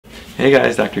Hey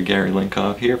guys, Dr. Gary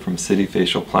Linkov here from City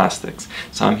Facial Plastics.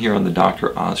 So I'm here on the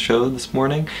Dr. Oz show this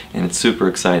morning, and it's super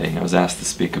exciting. I was asked to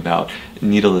speak about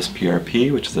Needleless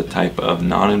PRP, which is a type of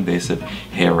non-invasive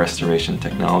hair restoration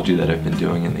technology that I've been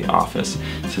doing in the office.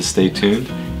 So stay tuned,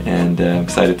 and I'm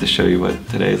excited to show you what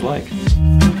today is like.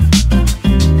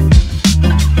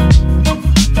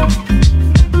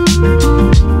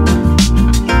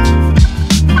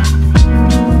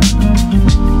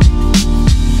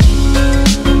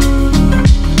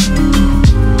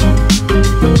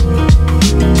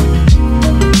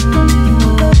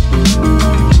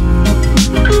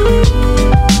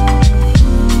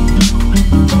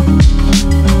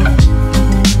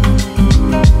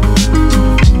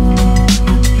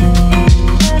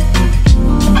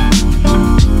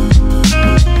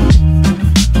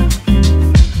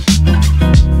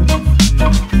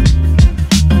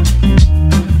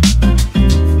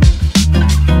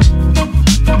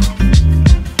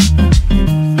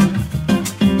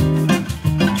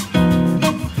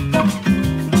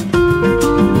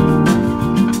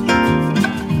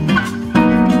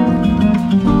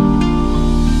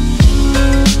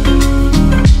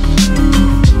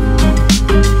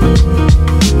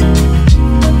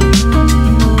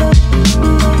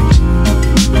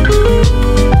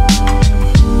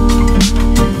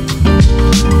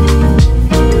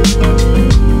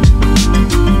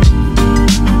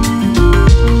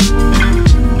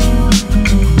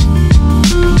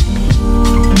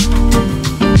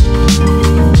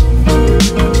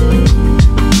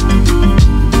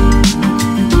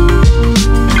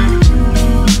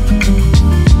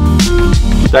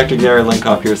 Dr. Gary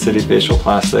Linkov here at City Facial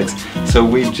Plastics. So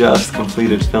we just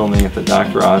completed filming at the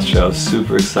Dr. Oz show.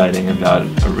 Super exciting about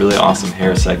a really awesome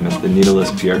hair segment, the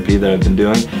Needleless PRP that I've been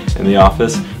doing in the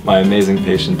office. My amazing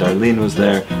patient Darlene was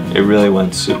there. It really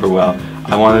went super well.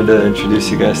 I wanted to introduce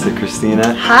you guys to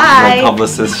Christina. Hi. My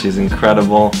publicist. She's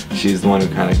incredible. She's the one who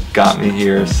kind of got me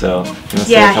here. So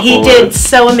yeah, he did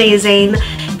so amazing.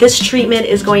 This treatment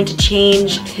is going to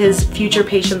change his future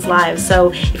patients' lives.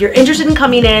 So if you're interested in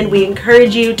coming in, we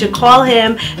encourage you to call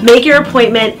him, make your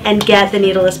appointment, and get the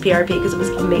Needleless PRP because it was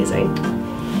amazing.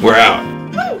 We're out.